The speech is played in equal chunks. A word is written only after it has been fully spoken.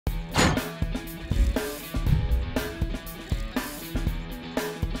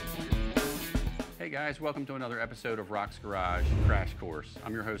guys, welcome to another episode of RHOX Garage Crash Course.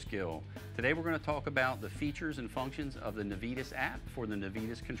 I'm your host Gil. Today we're going to talk about the features and functions of the Navitas app for the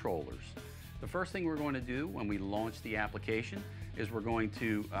Navitas controllers. The first thing we're going to do when we launch the application is we're going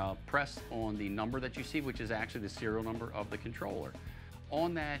to press on the number that you see, which is actually the serial number of the controller.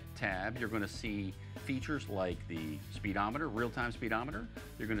 On that tab, you're going to see features like the speedometer, real-time speedometer.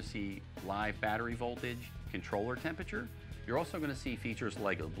 You're going to see live battery voltage, controller temperature. You're also going to see features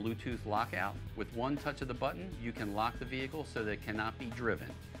like a Bluetooth lockout. With one touch of the button, you can lock the vehicle so that it cannot be driven.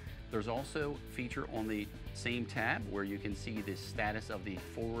 There's also a feature on the same tab where you can see the status of the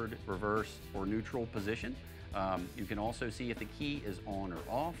forward, reverse, or neutral position. You can also see if the key is on or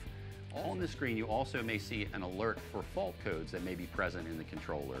off. On the screen, you also may see an alert for fault codes that may be present in the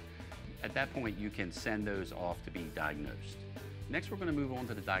controller. At that point, you can send those off to be diagnosed. Next, we're going to move on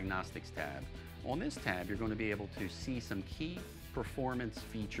to the Diagnostics tab. On this tab, you're going to be able to see some key performance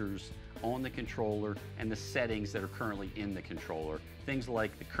features on the controller and the settings that are currently in the controller. Things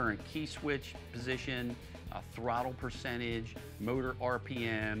like the current key switch position, throttle percentage, motor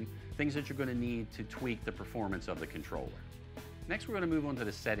RPM, things that you're going to need to tweak the performance of the controller. Next, we're going to move on to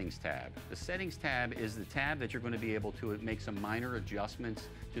the Settings tab. The Settings tab is the tab that you're going to be able to make some minor adjustments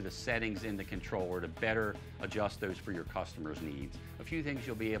to the settings in the controller to better adjust those for your customers' needs. A few things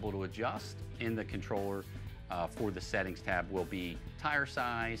you'll be able to adjust in the controller for the Settings tab will be tire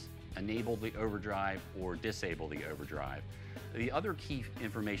size, enable the overdrive, or disable the overdrive. The other key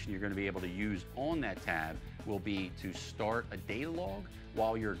information you're going to be able to use on that tab will be to start a data log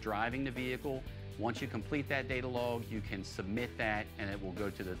while you're driving the vehicle. Once you complete that data log, you can submit that and it will go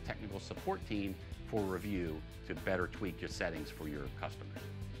to the technical support team for review to better tweak your settings for your customers.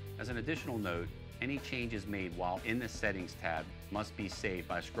 As an additional note, any changes made while in the Settings tab must be saved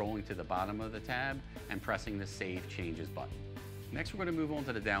by scrolling to the bottom of the tab and pressing the Save Changes button. Next, we're going to move on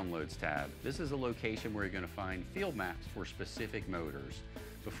to the Downloads tab. This is a location where you're going to find field maps for specific motors.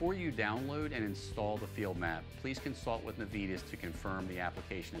 Before you download and install the field map, please consult with Navitas to confirm the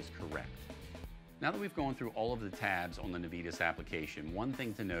application is correct. Now that we've gone through all of the tabs on the Navitas application, one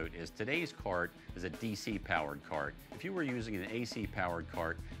thing to note is today's cart is a DC powered cart. If you were using an AC powered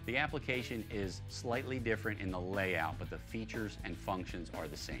cart, the application is slightly different in the layout, but the features and functions are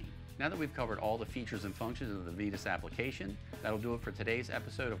the same. Now that we've covered all the features and functions of the Navitas application, that'll do it for today's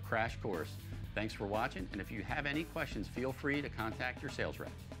episode of Crash Course. Thanks for watching, and if you have any questions, feel free to contact your sales rep.